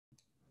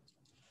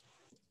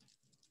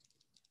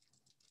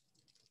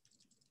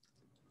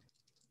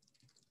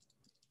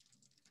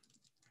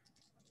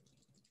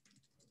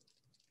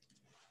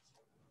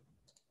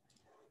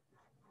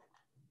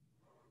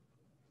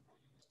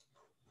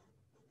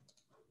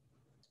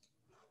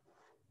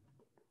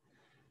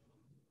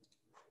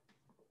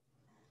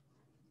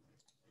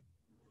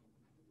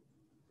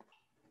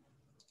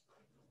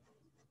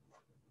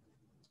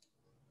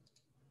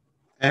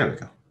There we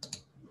go.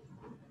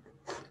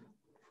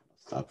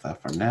 Stop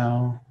that for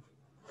now.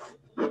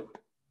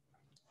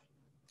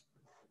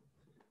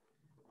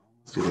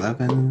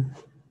 11.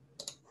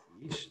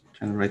 Yeesh,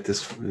 trying to write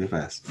this really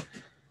fast.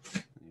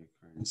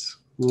 Current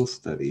school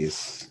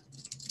studies.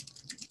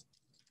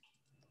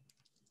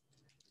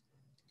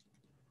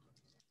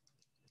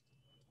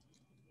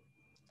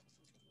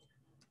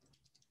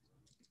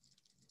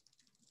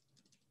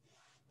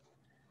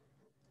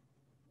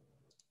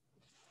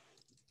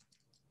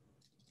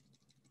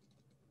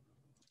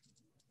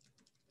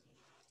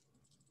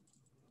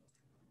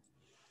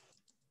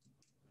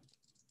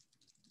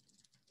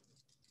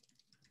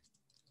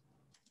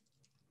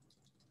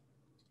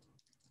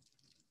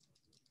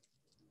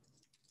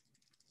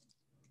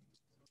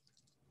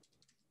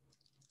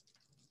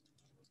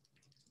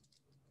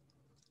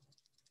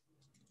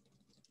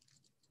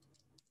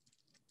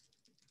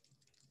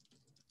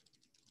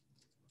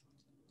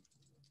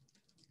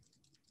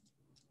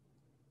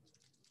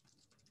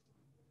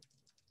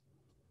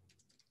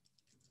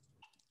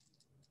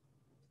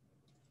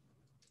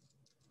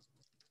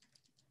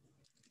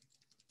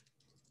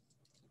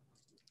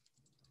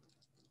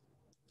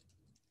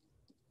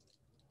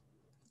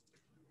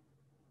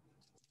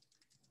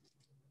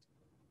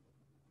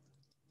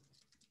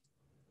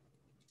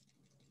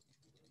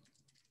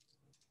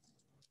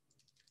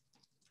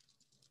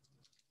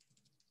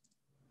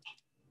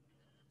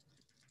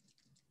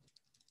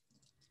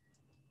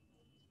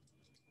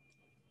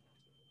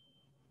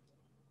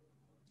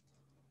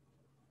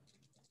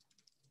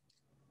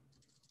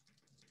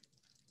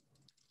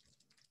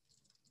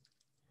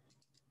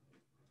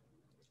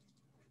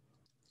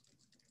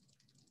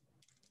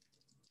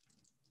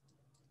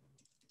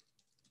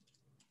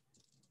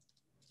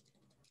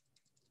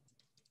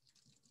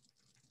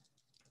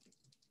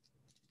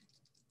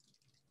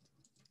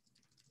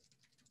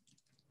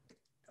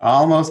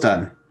 Almost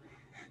done.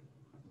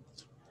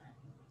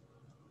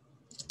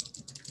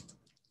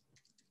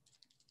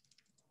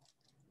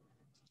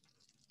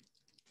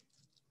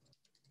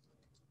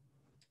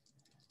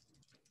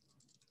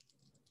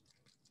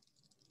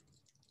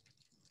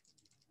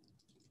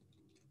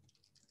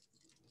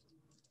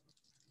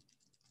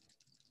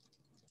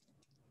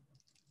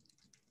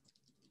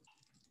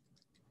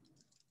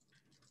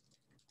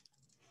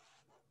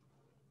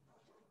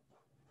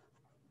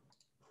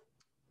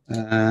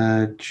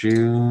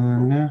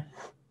 June.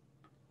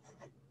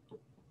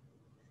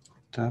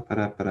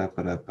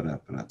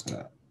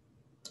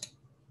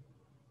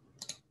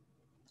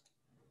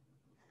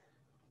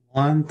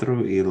 One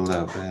through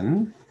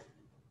 11.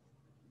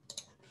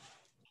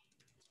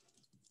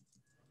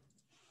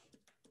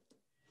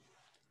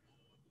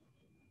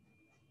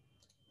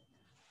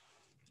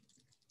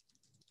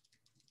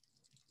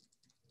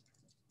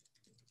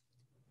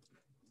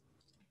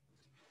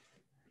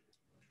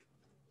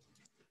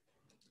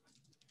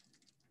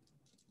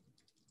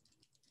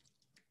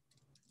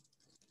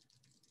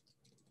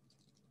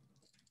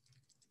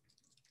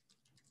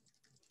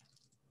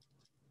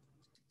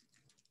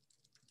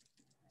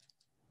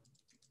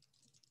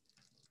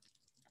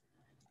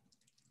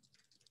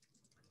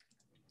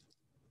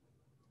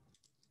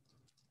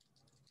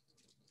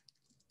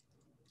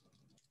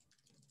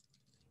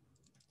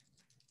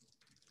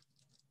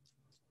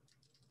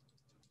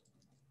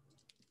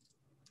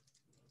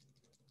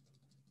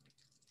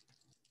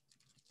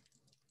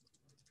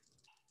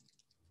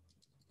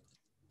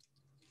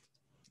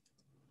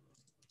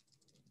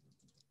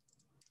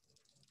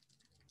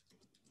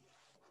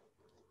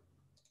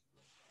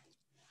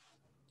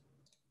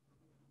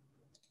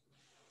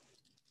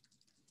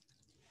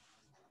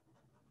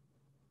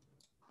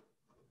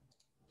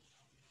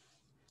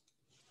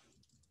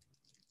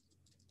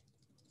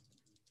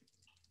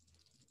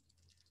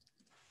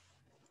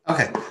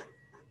 Okay.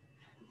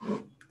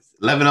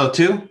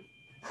 11:02.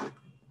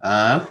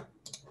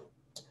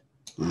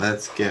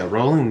 Let's get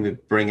rolling. We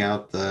bring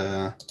out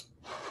the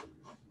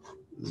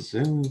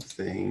Zoom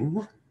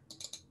thing.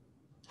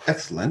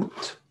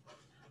 Excellent.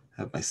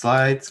 Have my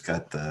slides,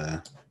 got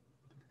the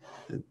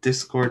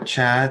Discord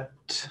chat.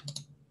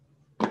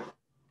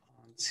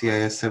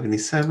 CIS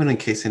 77 in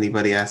case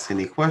anybody asks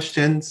any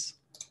questions.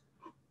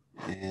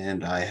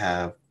 And I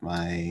have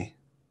my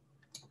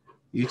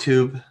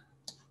YouTube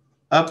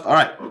up. All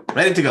right,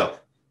 ready to go.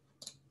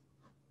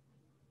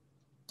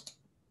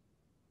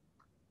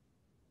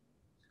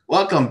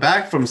 Welcome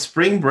back from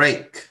spring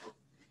break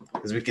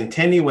as we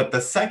continue with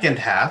the second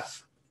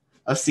half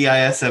of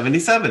CIS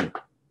 77.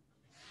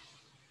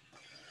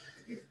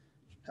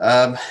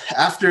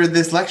 After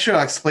this lecture,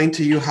 I'll explain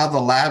to you how the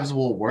labs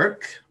will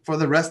work for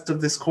the rest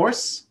of this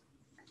course.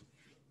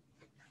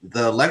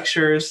 The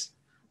lectures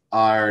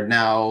are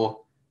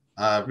now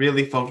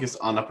really focused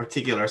on a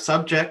particular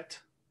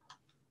subject,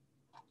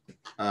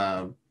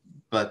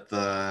 but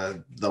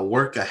the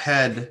work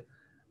ahead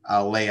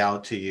I'll lay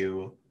out to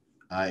you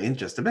in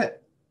just a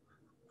bit.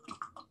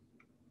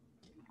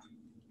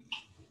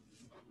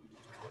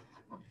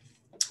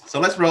 So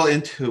let's roll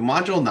into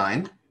Module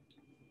 9,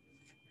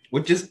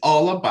 which is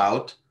all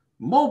about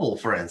mobile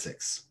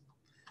forensics.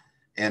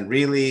 And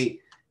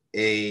really,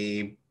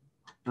 a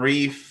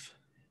brief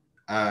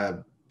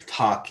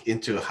talk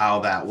into how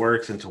that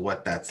works, into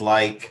what that's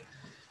like,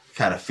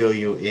 kind of fill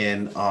you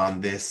in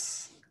on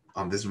this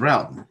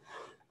realm.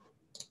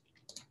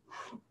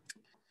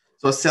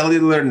 So a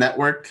cellular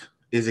network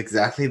is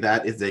exactly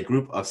that. It's a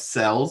group of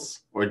cells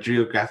or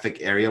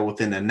geographic area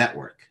within a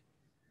network.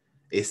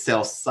 A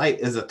cell site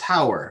is a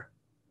tower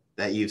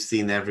that you've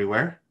seen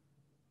everywhere.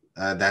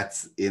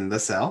 That's in the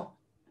cell.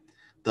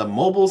 The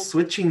mobile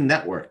switching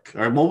network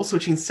or mobile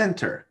switching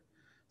center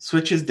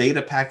switches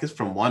data packets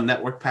from one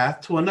network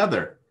path to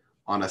another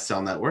on a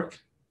cell network.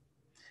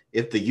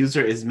 If the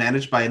user is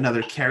managed by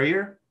another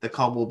carrier, the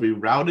call will be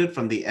routed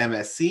from the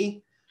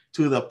MSC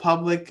to the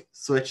public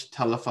switch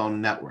telephone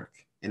network,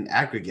 an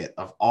aggregate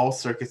of all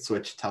circuit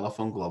switch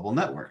telephone global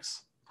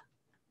networks.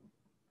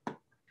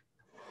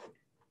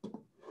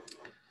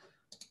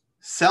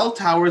 Cell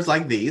towers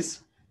like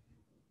these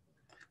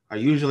are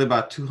usually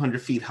about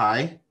 200 feet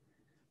high,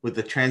 with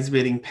the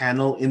transmitting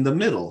panel in the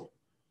middle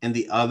and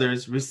the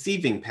others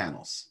receiving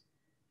panels.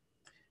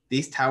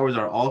 These towers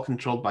are all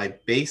controlled by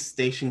base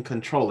station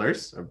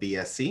controllers, or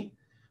BSC,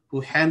 who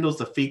handles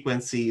the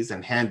frequencies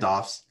and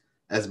handoffs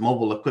as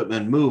mobile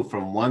equipment move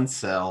from one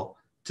cell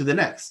to the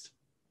next.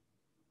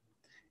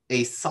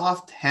 A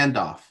soft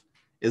handoff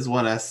is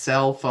when a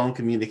cell phone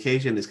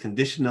communication is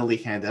conditionally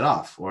handed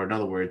off, or in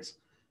other words,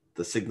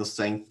 the signal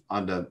strength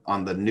on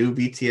the new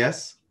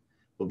BTS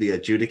will be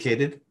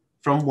adjudicated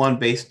from one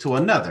base to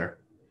another,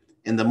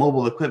 and the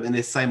mobile equipment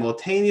is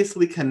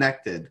simultaneously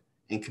connected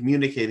and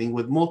communicating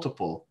with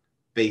multiple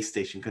base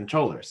station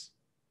controllers.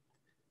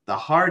 The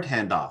hard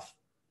handoff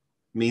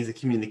means the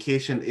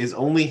communication is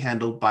only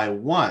handled by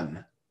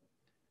one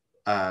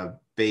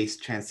base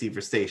transceiver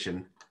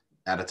station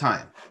at a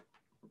time.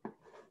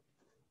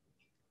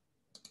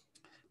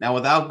 Now,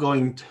 without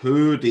going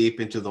too deep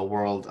into the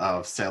world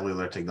of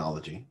cellular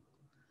technology,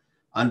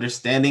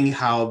 understanding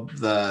how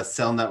the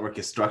cell network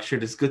is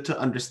structured, is good to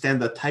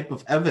understand the type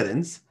of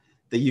evidence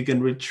that you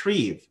can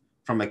retrieve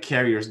from a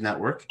carrier's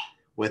network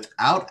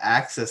without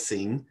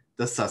accessing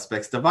the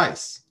suspect's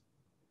device.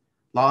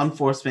 Law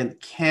enforcement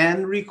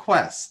can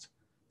request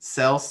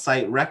cell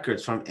site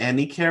records from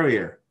any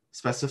carrier,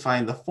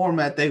 specifying the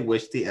format they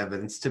wish the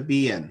evidence to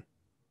be in.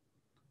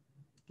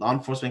 Law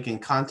enforcement can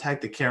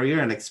contact the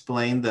carrier and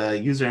explain the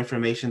user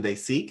information they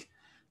seek,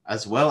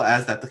 as well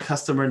as that the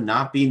customer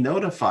not be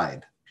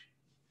notified.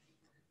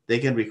 They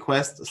can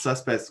request the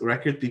suspect's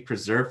record be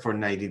preserved for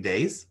 90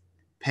 days,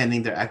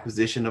 pending their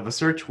acquisition of a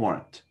search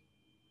warrant.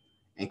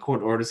 And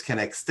court orders can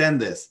extend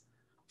this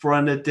for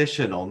an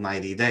additional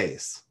 90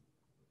 days.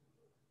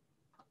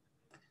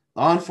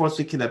 Law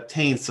enforcement can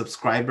obtain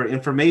subscriber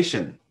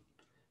information,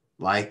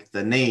 like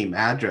the name,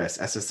 address,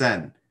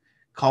 SSN,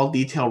 call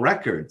detail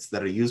records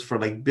that are used for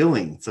like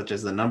billing, such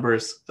as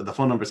the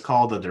phone numbers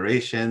called, the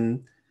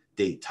duration,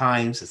 date,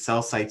 times, the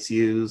cell sites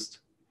used,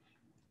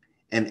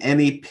 and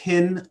any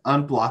PIN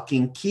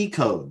unblocking key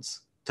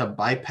codes to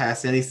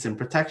bypass any SIM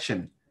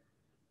protection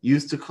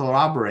used to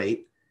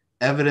corroborate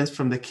evidence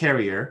from the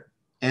carrier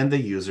and the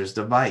user's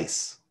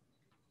device.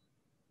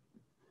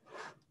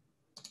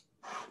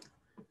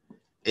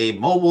 A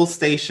mobile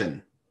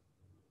station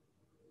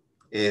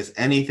is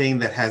anything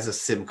that has a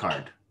SIM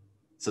card.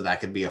 So that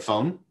could be a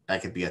phone,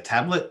 that could be a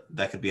tablet,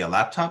 that could be a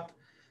laptop,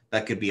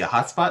 that could be a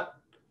hotspot.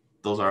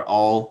 Those are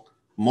all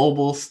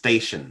mobile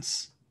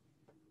stations.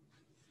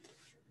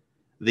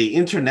 The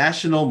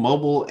International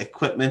Mobile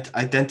Equipment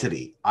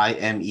Identity,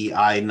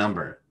 IMEI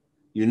number,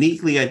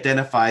 uniquely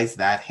identifies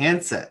that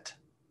handset.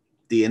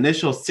 The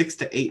initial 6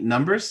 to 8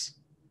 numbers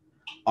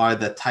are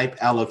the type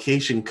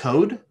allocation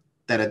code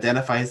that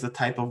identifies the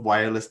type of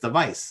wireless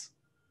device.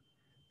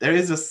 There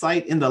is a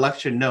site in the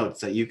lecture notes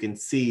that you can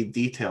see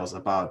details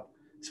about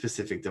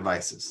specific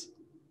devices.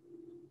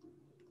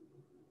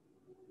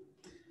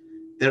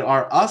 There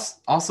are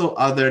also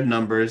other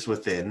numbers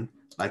within,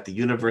 like the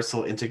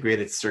Universal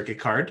Integrated Circuit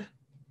Card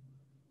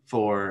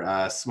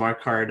for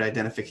smart card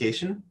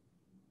identification.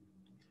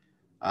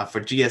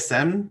 For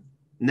GSM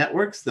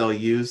networks, they'll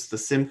use the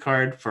SIM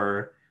card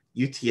for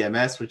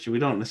UTMS, which we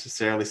don't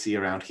necessarily see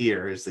around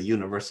here, is the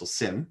Universal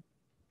SIM.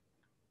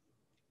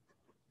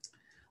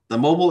 The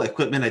Mobile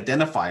Equipment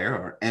Identifier,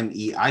 or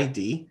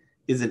MEID,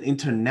 is an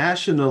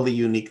internationally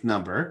unique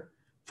number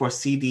for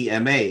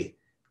CDMA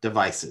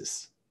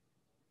devices.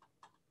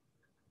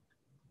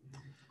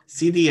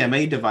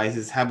 CDMA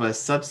devices have a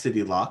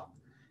subsidy lock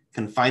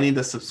confining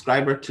the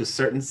subscriber to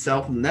certain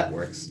cell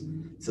networks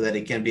so that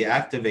it can be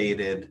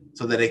activated,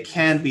 so that it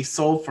can be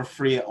sold for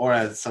free or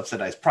at a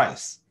subsidized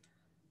price.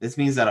 This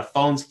means that a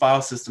phone's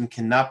file system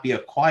cannot be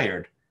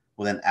acquired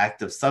with an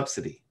active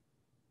subsidy.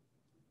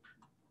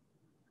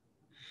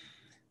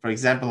 For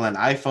example, an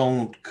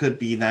iPhone could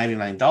be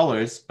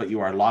 $99, but you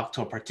are locked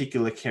to a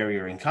particular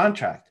carrier in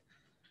contract,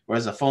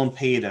 whereas a phone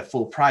paid at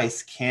full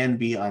price can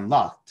be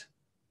unlocked.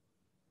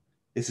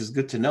 This is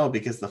good to know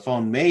because the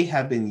phone may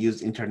have been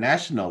used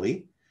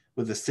internationally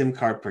with a SIM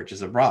card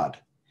purchase abroad.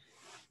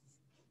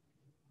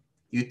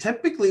 You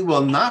typically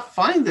will not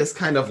find this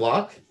kind of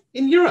lock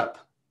in Europe.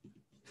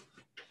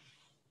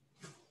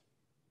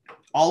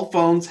 All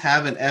phones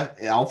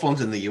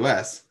in the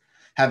US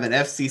have an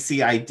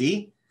FCC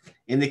ID,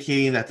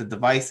 indicating that the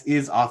device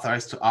is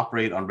authorized to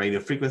operate on radio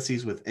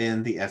frequencies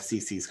within the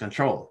FCC's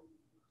control.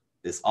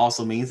 This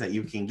also means that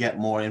you can get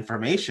more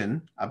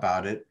information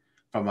about it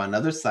from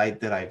another site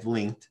that I've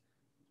linked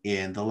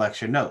in the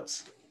lecture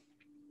notes.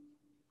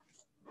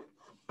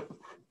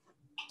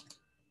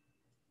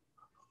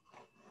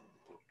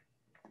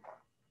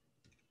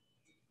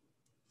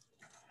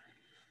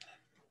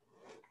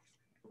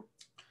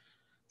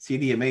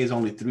 CDMA is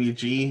only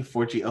 3G.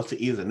 4G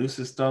LTE is a new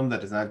system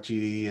that is not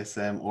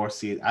GSM or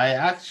C. I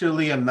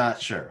actually am not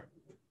sure.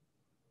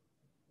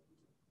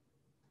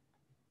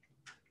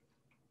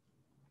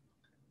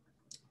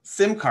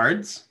 SIM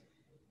cards,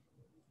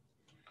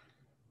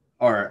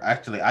 or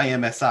actually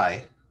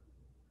IMSI,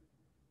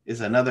 is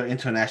another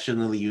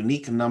internationally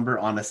unique number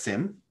on a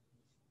SIM.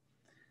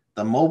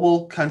 The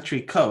mobile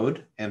country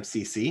code,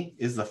 MCC,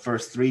 is the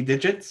first 3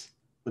 digits,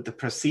 with the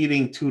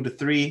preceding 2 to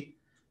 3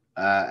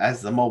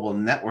 as the mobile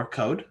network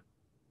code.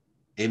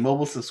 A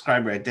mobile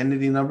subscriber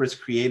identity number is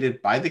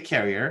created by the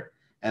carrier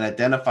and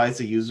identifies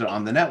the user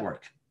on the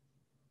network.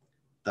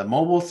 The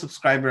mobile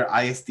subscriber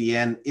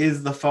ISDN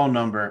is the phone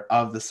number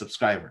of the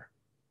subscriber.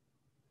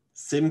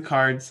 SIM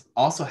cards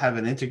also have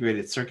an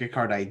integrated circuit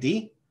card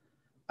ID,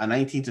 a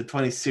 19 to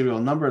 20 serial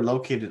number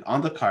located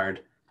on the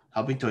card,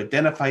 helping to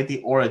identify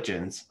the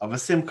origins of a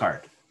SIM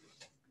card.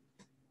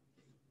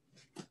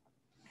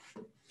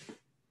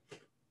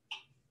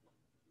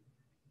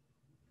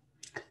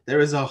 There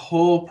is a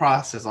whole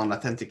process on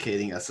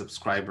authenticating a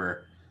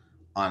subscriber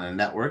on a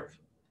network,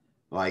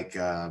 like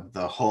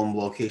the home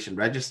location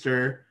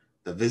register,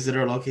 the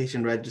visitor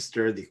location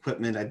register, the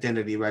equipment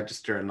identity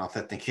register, and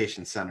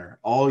authentication center,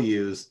 all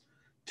used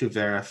to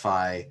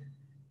verify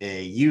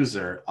a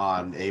user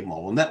on a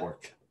mobile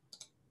network.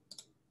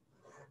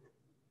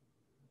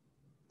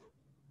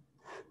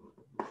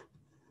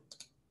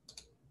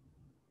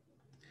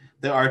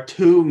 There are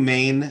 2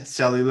 main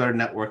cellular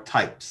network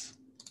types.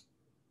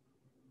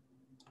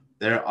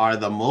 There are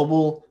the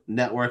mobile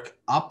network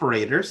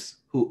operators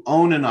who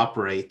own and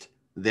operate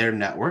their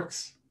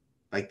networks,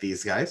 like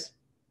these guys.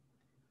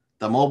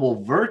 The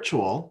mobile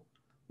virtual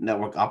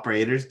network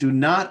operators do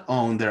not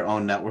own their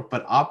own network,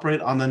 but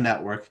operate on the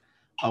network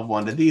of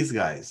one of these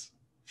guys.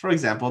 For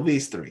example,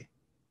 these 3.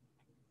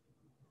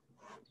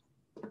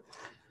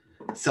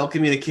 Cell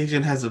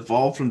communication has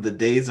evolved from the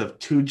days of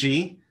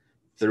 2G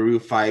through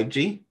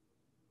 5G.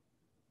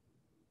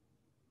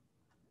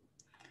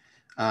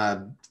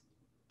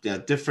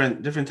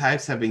 Different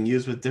types have been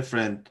used with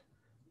different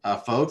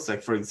folks.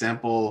 Like, for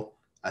example,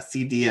 a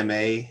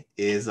CDMA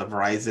is a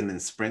Verizon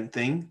and Sprint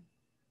thing.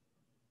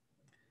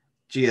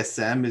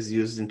 GSM is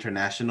used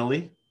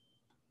internationally.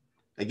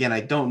 Again, I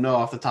don't know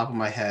off the top of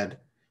my head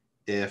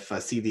if a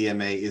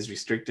CDMA is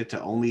restricted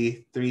to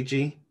only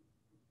 3G.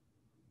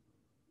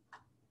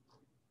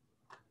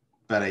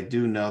 But I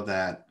do know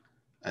that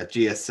a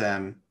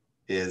GSM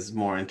is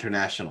more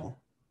international.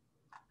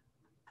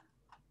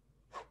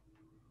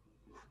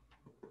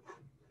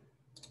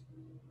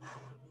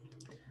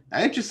 Now,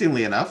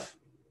 interestingly enough,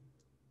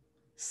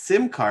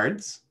 SIM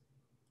cards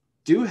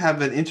do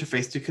have an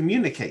interface to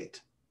communicate.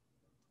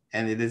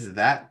 And it is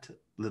that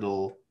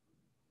little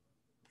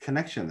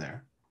connection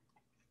there.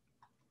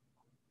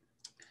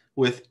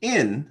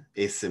 Within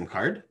a SIM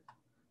card,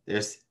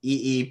 there's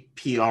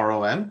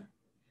EEPROM,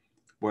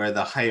 where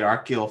the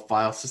hierarchical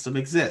file system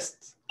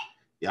exists.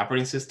 The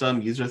operating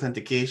system, user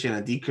authentication,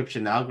 and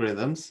decryption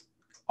algorithms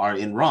are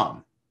in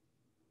ROM.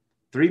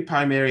 3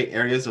 primary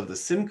areas of the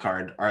SIM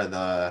card are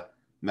the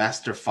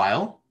master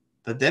file,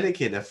 the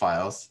dedicated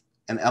files,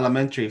 and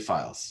elementary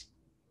files.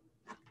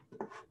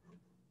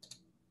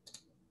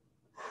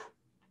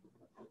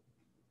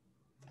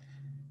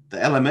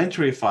 The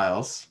elementary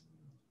files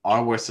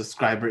are where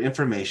subscriber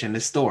information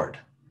is stored.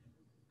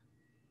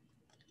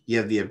 You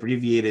have the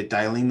abbreviated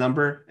dialing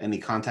number, any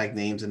contact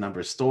names and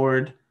numbers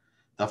stored,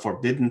 the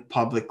forbidden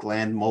public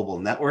land mobile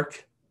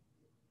network,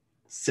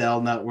 cell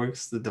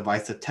networks the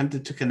device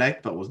attempted to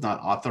connect but was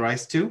not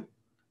authorized to,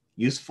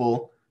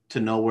 useful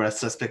to know where a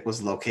suspect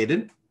was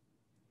located,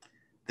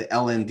 the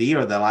LND,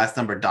 or the last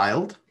number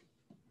dialed,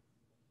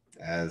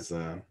 as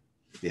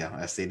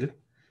stated.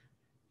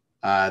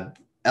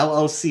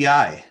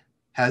 LOCI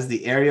has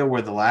the area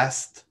where the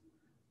last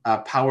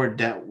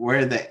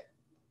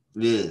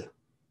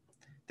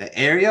the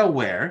area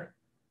where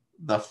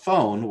the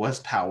phone was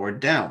powered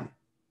down.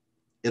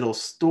 It'll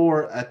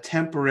store a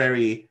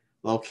temporary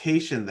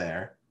location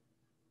there,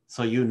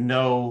 so you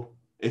know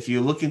if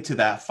you look into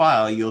that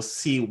file, you'll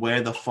see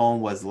where the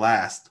phone was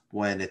last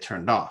when it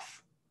turned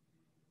off.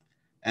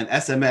 And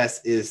SMS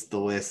is the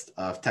list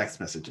of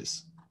text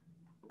messages.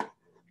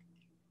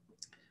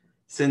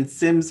 Since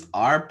SIMs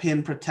are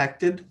PIN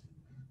protected,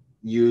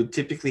 you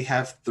typically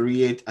have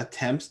 3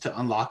 attempts to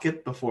unlock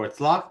it before it's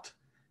locked,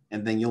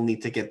 and then you'll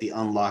need to get the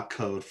unlock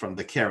code from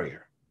the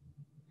carrier.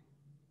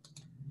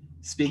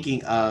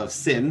 Speaking of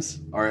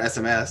SIMs or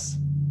SMS,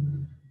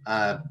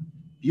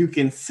 you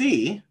can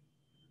see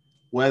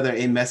whether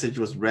a message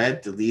was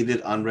read,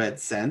 deleted, unread,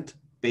 sent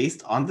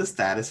based on the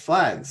status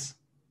flags.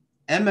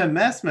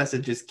 MMS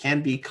messages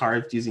can be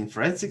carved using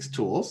forensics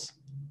tools,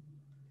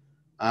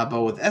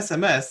 but with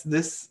SMS,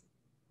 this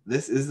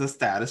is the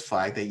status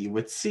flag that you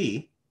would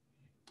see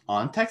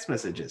on text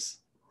messages.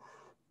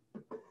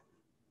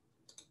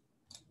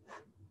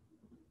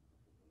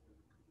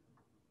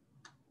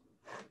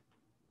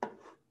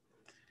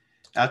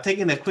 Now,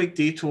 taking a quick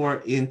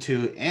detour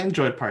into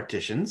Android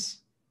partitions,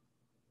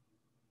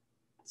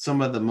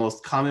 some of the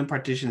most common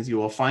partitions you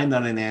will find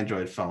on an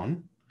Android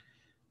phone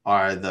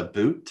are the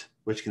boot,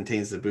 which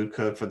contains the boot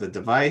code for the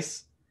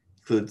device,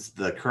 includes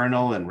the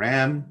kernel and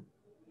RAM.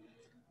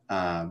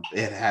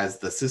 It has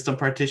the system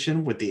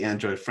partition with the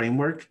Android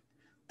framework,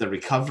 the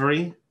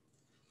recovery,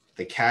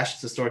 the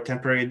cache to store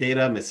temporary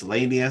data,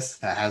 miscellaneous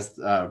that has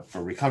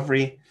for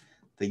recovery,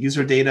 the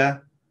user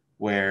data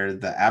where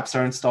the apps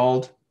are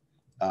installed,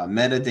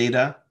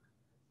 metadata,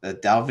 the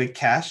Dalvik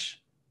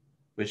cache,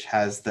 which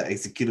has the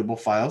executable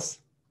files,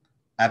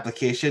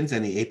 applications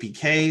and the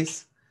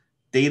APKs,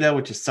 data,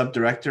 which is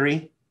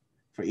subdirectory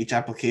for each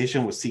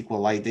application with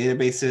SQLite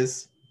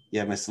databases. You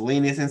have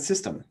miscellaneous and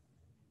system.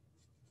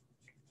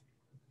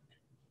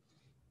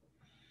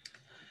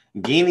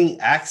 Gaining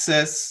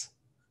access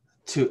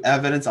to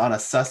evidence on a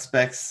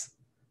suspect's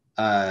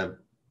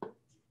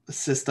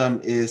system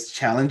is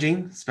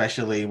challenging,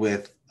 especially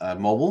with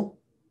mobile.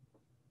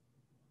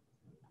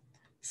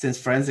 Since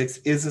forensics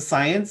is a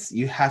science,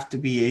 you have to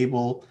be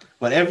able,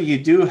 whatever you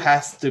do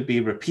has to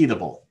be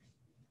repeatable.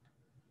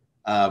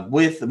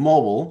 With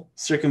mobile,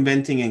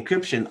 circumventing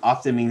encryption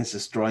often means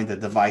destroying the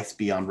device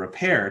beyond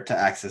repair to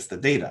access the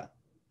data.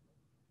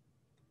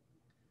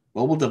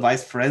 Mobile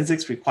device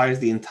forensics requires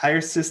the entire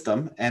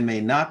system and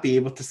may not be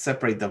able to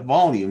separate the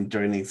volume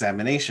during the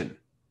examination.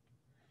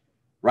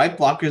 Write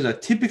blockers are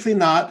typically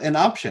not an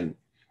option,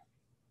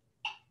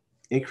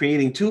 and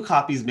creating two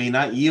copies may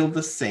not yield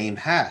the same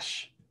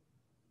hash.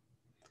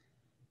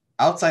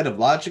 Outside of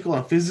logical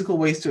and physical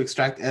ways to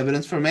extract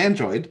evidence from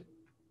Android,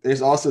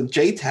 there's also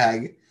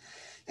JTAG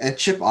and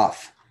chip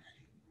off.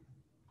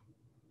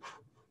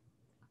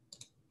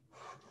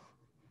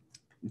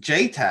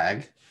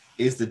 JTAG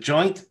is the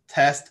Joint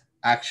Test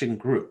Action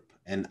Group,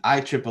 an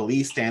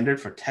IEEE standard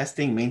for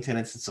testing,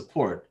 maintenance, and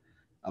support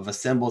of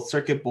assembled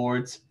circuit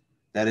boards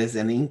that is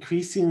an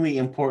increasingly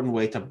important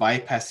way to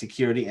bypass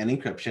security and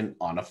encryption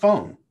on a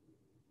phone.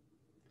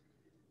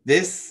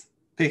 This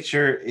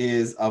picture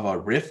is of a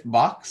RIF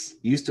box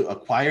used to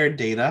acquire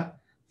data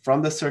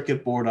from the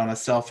circuit board on a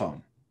cell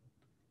phone.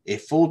 A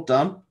full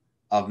dump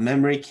of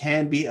memory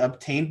can be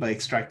obtained by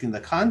extracting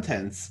the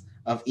contents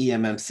of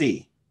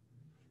eMMC.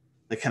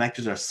 The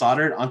connectors are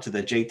soldered onto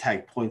the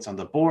JTAG points on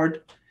the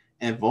board,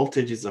 and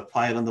voltage is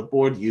applied on the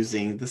board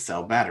using the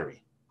cell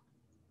battery.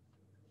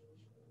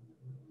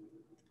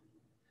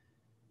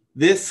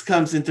 This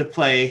comes into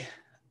play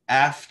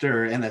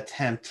after an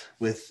attempt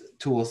with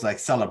tools like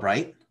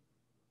Celebrite,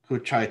 who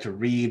try to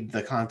read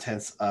the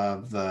contents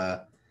of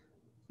the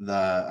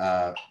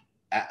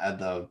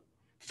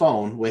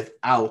phone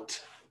without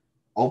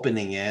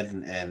opening it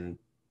and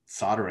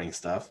soldering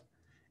stuff.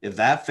 If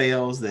that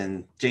fails,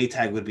 then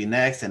JTAG would be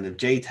next. And if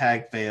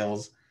JTAG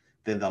fails,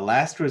 then the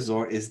last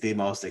resort is the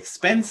most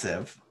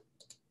expensive,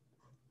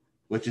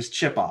 which is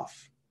chip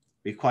off,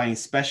 requiring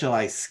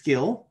specialized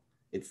skill.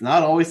 It's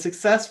not always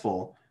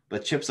successful,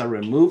 but chips are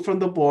removed from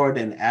the board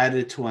and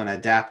added to an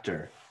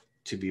adapter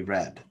to be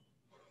read.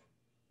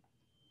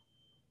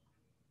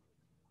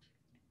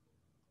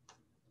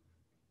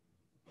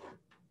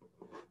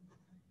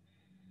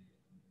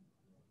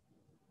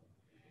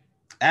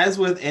 As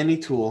with any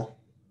tool,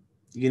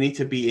 you need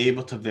to be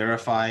able to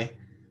verify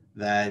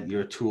that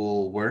your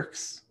tool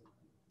works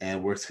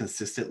and works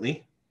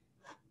consistently.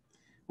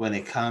 When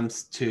it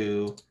comes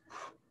to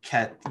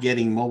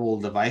getting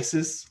mobile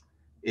devices,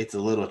 it's a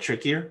little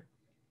trickier.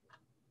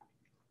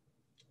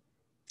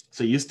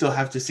 So you still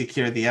have to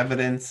secure the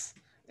evidence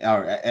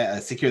or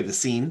secure the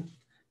scene,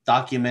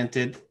 document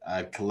it,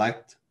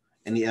 collect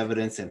any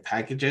evidence and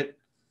package it.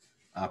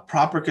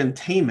 Proper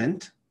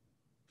containment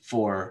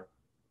for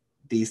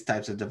these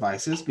types of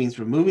devices means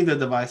removing the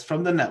device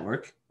from the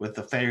network with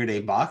a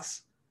Faraday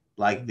box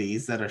like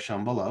these that are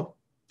shown below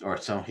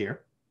or shown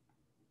here.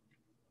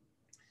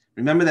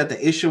 Remember that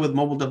the issue with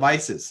mobile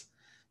devices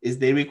is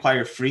they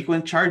require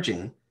frequent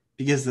charging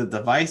because the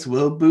device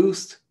will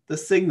boost the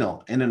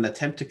signal in an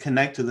attempt to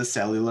connect to the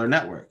cellular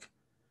network,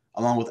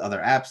 along with other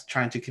apps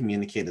trying to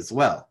communicate as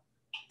well.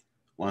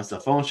 Once the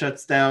phone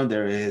shuts down,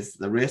 there is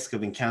the risk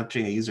of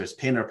encountering a user's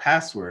PIN or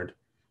password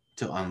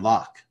to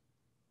unlock.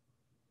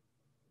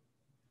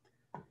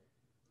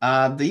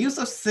 The use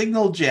of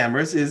signal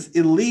jammers is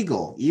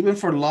illegal, even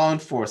for law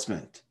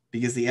enforcement,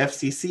 because the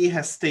FCC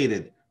has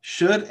stated,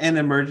 should an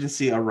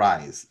emergency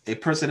arise, a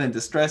person in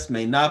distress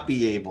may not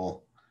be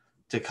able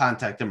to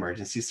contact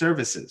emergency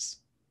services.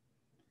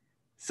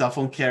 Cell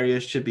phone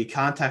carriers should be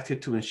contacted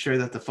to ensure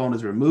that the phone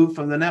is removed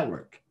from the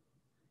network.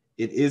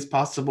 It is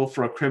possible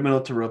for a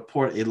criminal to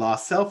report a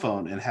lost cell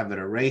phone and have it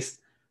erased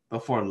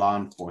before law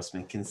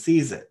enforcement can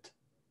seize it.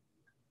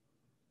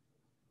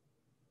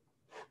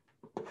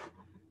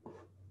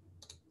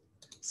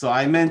 So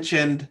I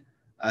mentioned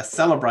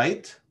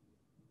Celebrite.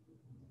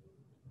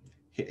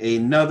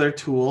 Another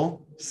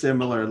tool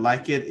similar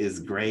like it is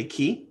Gray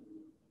Key,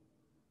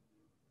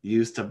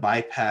 used to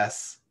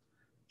bypass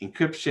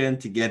encryption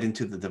to get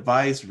into the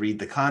device, read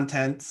the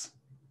contents.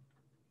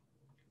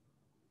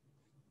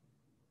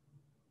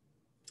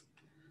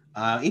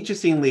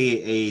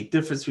 Interestingly, a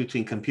difference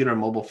between computer and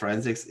mobile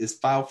forensics is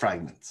file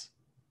fragments.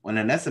 When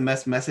an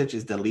SMS message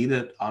is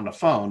deleted on a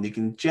phone, you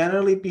can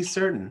generally be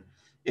certain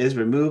it is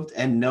removed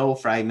and no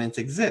fragments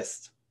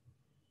exist.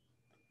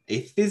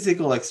 A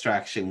physical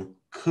extraction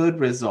could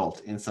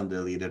result in some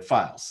deleted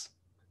files.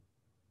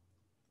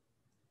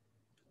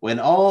 When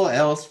all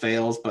else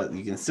fails, but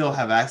you can still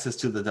have access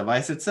to the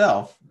device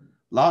itself,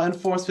 law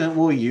enforcement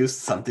will use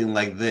something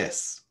like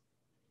this: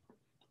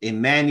 a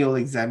manual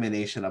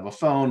examination of a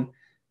phone,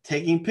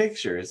 taking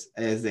pictures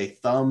as they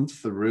thumb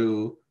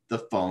through the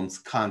phone's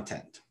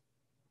content.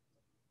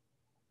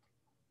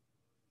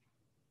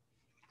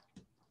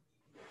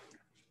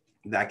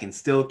 That can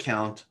still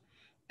count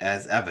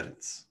as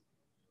evidence.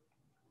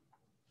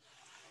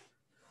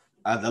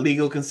 The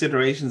legal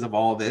considerations of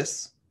all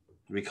this,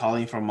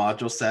 recalling from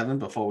Module 7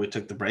 before we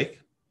took the break.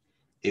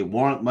 A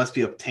warrant must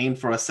be obtained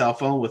for a cell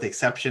phone with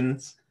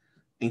exceptions,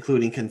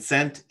 including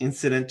consent,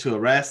 incident to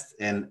arrest,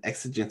 and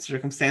exigent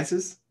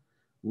circumstances.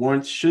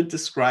 Warrants should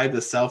describe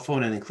the cell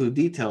phone and include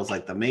details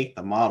like the make,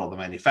 the model, the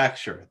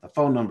manufacturer, the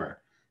phone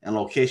number, and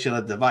location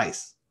of the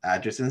device,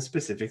 address and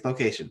specific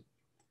location.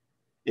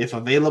 If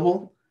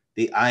available,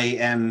 the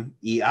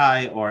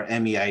IMEI or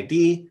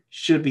MEID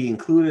should be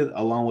included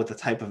along with the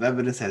type of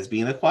evidence that has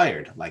been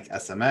acquired, like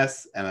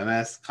SMS,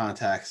 MMS,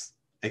 contacts,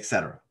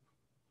 etc.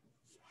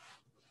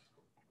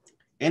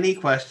 Any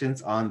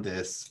questions on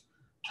this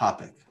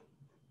topic?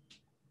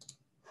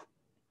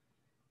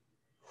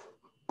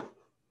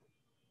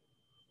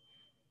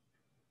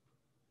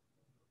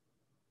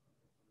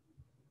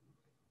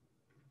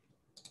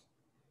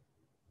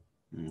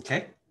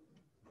 Okay.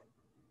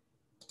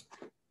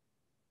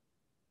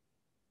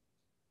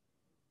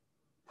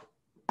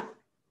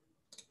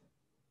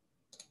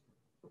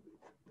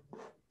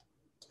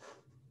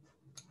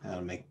 I'll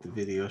make the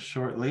video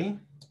shortly.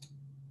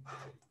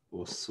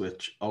 We'll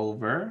switch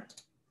over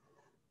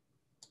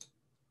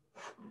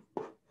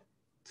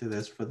to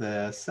this for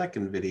the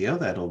second video.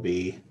 That'll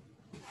be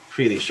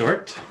pretty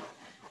short.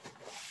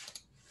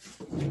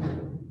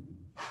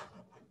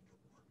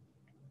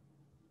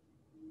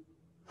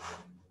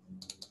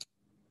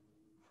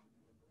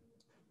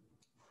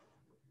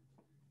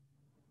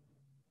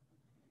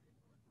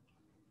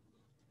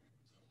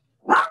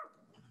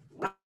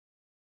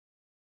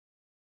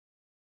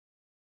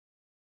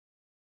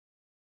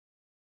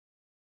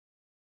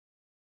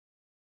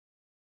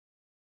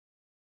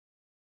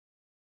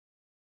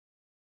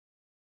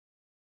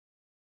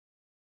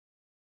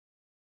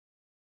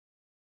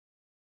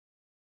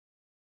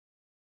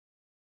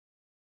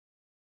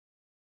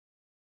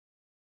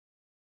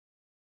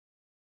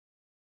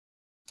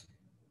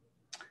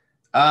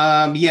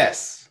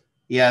 Yes.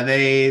 Yeah,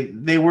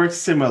 they work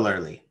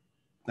similarly.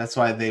 That's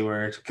why they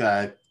were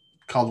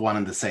called one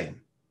and the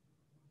same.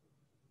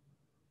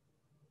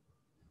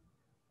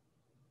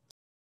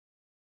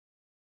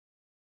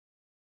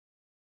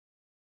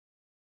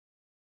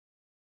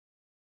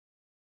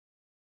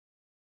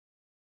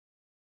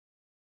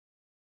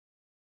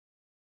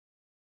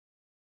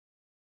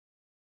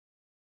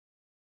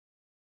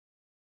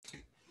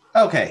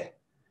 Okay.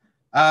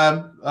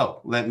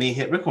 Let me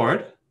hit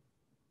record.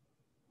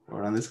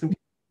 We're on this computer.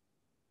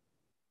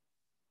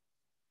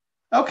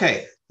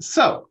 Okay,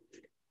 so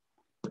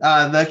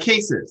the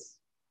cases.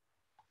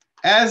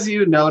 As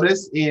you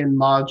notice in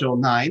Module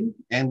 9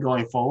 and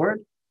going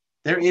forward,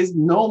 there is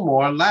no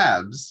more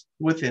labs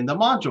within the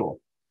module.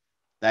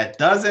 That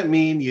doesn't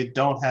mean you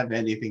don't have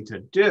anything to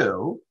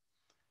do.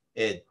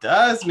 It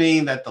does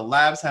mean that the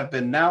labs have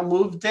been now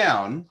moved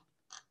down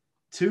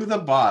to the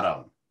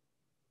bottom.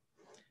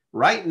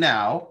 Right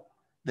now,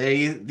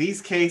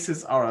 these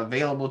cases are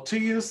available to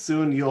you.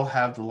 Soon you'll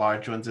have the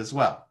large ones as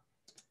well.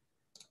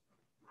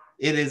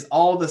 It is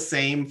all the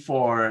same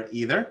for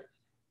either.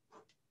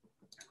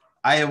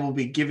 I will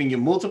be giving you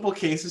multiple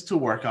cases to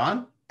work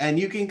on, and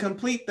you can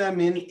complete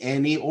them in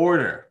any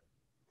order.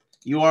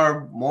 You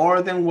are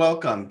more than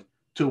welcome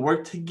to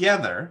work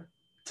together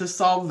to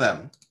solve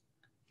them.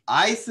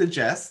 I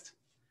suggest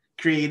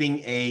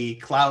creating a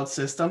cloud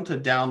system to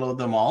download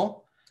them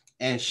all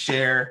and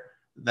share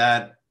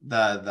that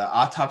the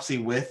autopsy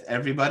with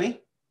everybody.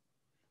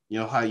 You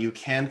know how you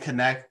can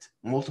connect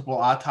multiple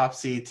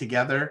autopsy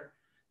together.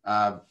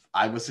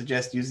 I would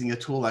suggest using a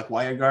tool like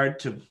WireGuard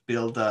to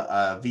build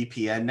a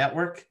VPN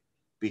network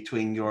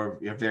between your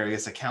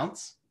various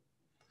accounts.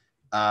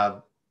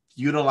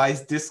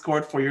 Utilize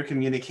Discord for your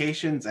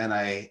communications, and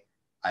I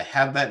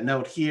have that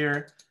note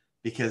here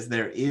because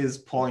there is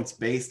points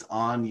based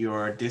on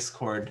your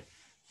Discord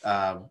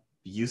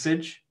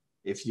usage.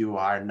 If you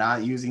are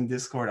not using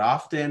Discord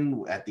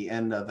often, at the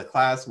end of the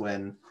class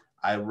when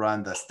I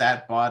run the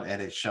stat bot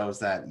and it shows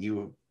that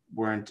you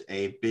weren't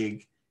a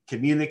big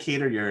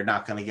communicator, you're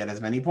not going to get as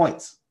many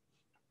points.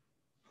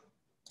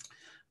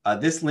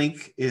 This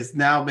link is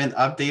now been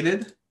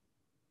updated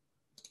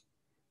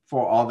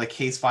for all the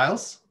case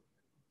files.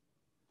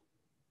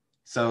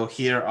 So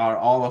here are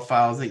all the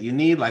files that you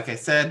need. Like I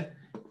said,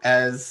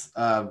 as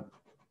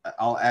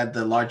I'll add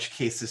the large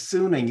cases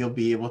soon, and you'll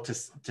be able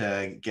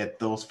to get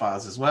those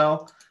files as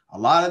well. A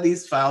lot of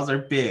these files are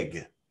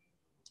big.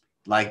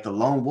 Like the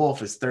Lone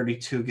Wolf is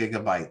 32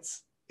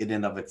 gigabytes in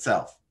and of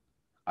itself.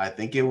 I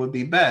think it would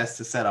be best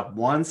to set up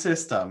one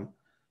system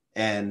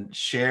and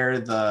share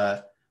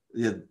the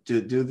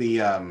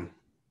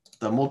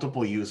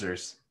multiple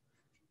users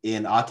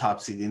in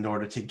Autopsy in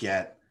order to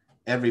get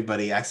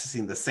everybody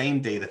accessing the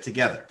same data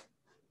together.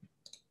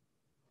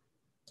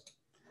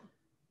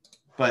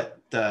 But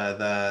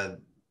the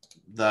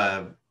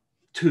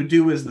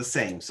to-do is the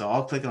same. So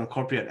I'll click on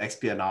corporate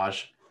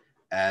espionage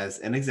as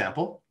an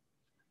example.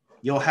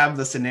 You'll have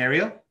the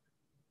scenario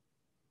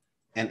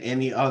and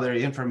any other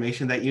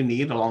information that you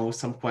need, along with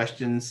some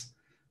questions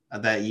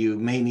that you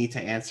may need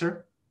to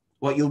answer.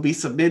 What you'll be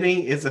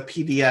submitting is a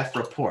PDF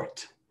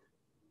report.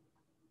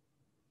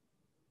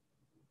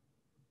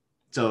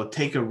 So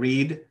take a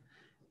read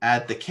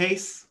at the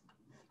case,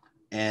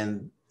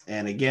 and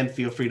again,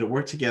 feel free to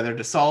work together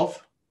to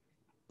solve.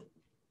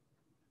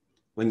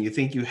 When you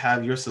think you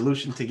have your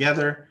solution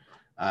together,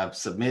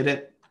 submit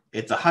it.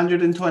 It's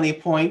 120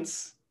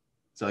 points.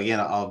 So again,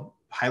 I'll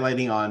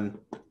highlighting on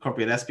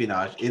corporate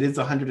espionage. It is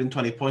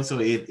 120 points, so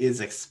it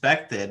is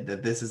expected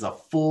that this is a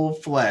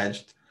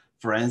full-fledged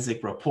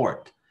forensic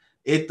report.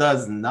 It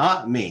does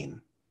not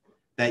mean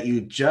that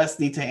you just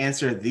need to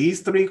answer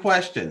these 3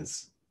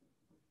 questions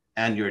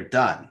and you're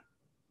done.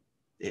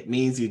 It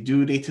means you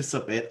do need to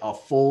submit a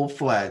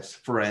full-fledged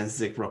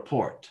forensic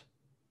report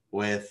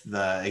with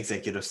the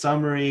executive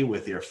summary,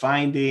 with your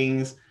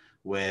findings,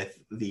 with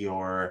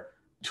your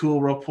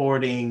tool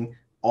reporting,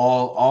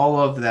 all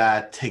of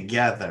that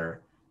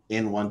together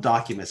in one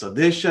document. So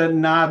this should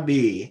not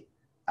be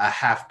a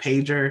half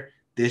pager.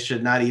 This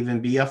should not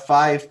even be a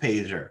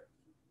 5-pager.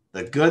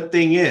 The good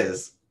thing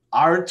is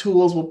our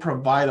tools will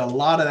provide a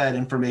lot of that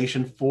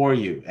information for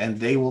you, and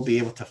they will be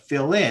able to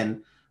fill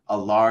in a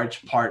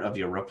large part of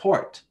your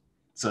report.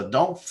 So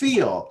don't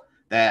feel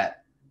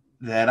that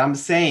I'm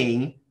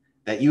saying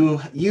that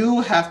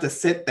you have to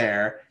sit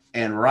there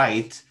and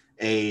write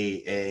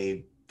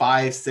a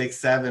 5, 6,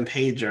 7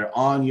 pager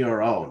on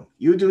your own.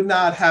 You do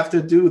not have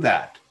to do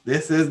that.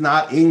 This is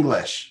not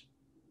English.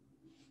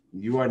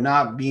 You are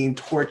not being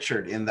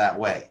tortured in that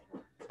way.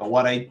 But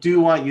what I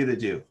do want you to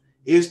do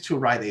is to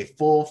write a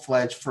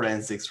full-fledged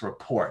forensics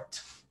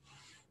report.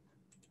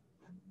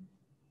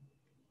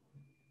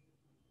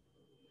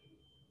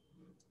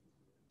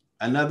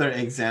 Another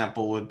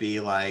example would be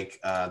like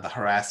the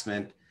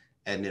harassment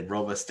at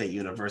Nidrova State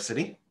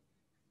University,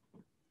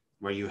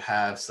 where you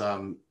have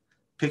some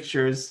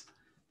pictures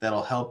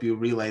that'll help you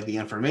relay the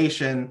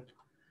information,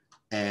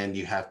 and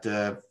you have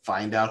to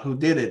find out who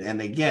did it.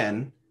 And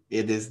again,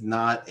 it is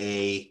not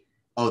a,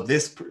 oh,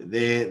 this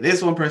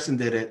one person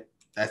did it,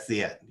 that's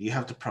the end. You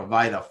have to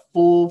provide a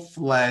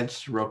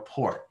full-fledged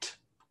report.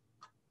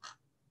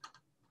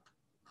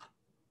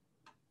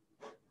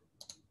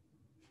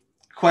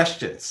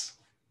 Questions?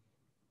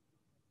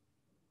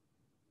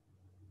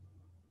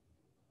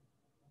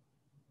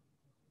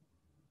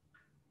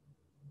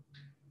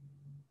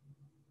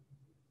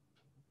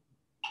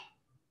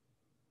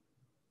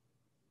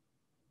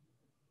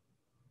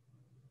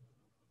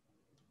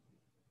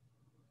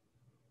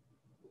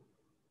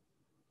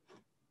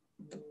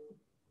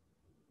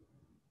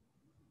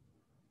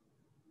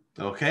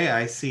 Okay,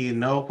 I see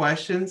no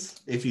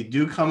questions. If you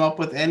do come up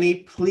with any,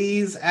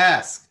 please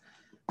ask,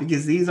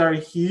 because these are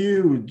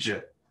huge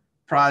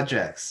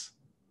projects.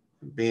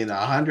 Being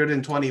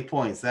 120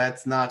 points,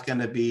 that's not going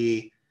to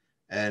be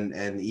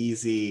an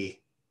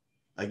easy,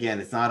 again,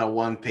 it's not a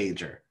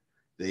 1-pager.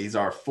 These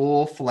are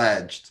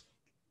full-fledged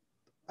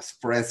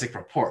forensic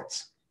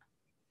reports.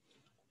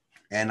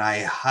 And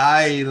I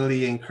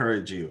highly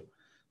encourage you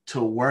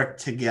to work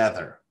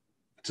together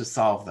to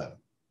solve them.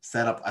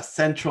 Set up a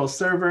central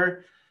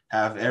server,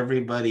 have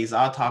everybody's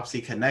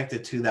autopsy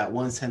connected to that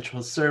one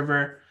central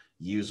server,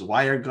 use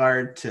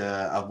WireGuard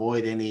to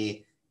avoid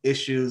any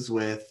issues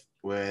with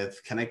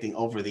connecting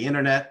over the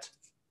internet,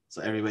 so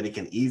everybody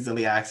can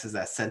easily access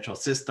that central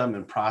system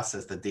and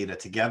process the data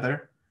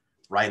together,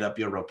 write up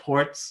your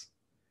reports,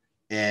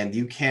 and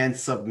you can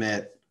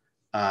submit,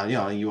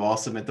 you all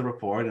submit the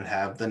report and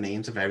have the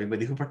names of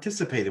everybody who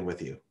participated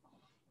with you.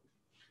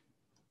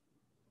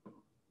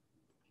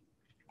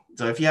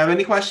 So if you have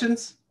any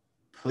questions,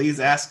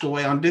 please ask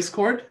away on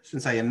Discord,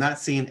 since I am not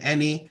seeing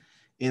any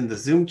in the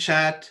Zoom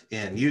chat,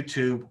 in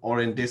YouTube,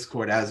 or in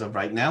Discord as of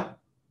right now.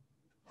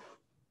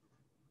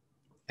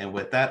 And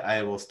with that,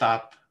 I will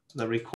stop the recording.